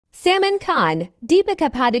Salman Khan,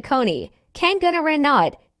 Deepika Padukone, Kangana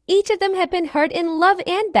Ranaut, each of them have been hurt in love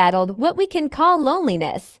and battled what we can call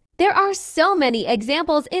loneliness. There are so many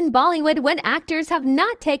examples in Bollywood when actors have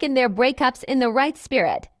not taken their breakups in the right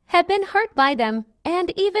spirit, have been hurt by them,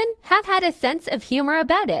 and even have had a sense of humor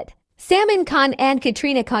about it. Salman Khan and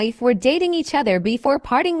Katrina Kaif were dating each other before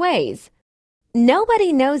parting ways.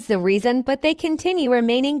 Nobody knows the reason, but they continue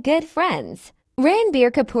remaining good friends.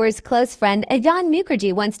 Ranbir Kapoor's close friend Ayan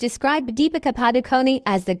Mukherjee once described Deepika Padukone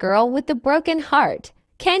as the girl with the broken heart.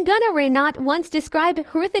 Kangana Ranaut once described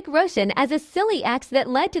Hrithik Roshan as a silly act that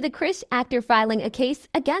led to the Krish actor filing a case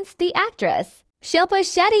against the actress. Shilpa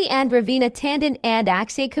Shetty and Raveena Tandon and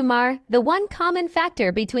Akshay Kumar. The one common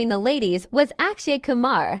factor between the ladies was Akshay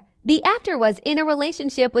Kumar. The actor was in a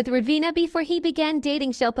relationship with Raveena before he began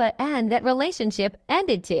dating Shilpa, and that relationship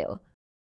ended too.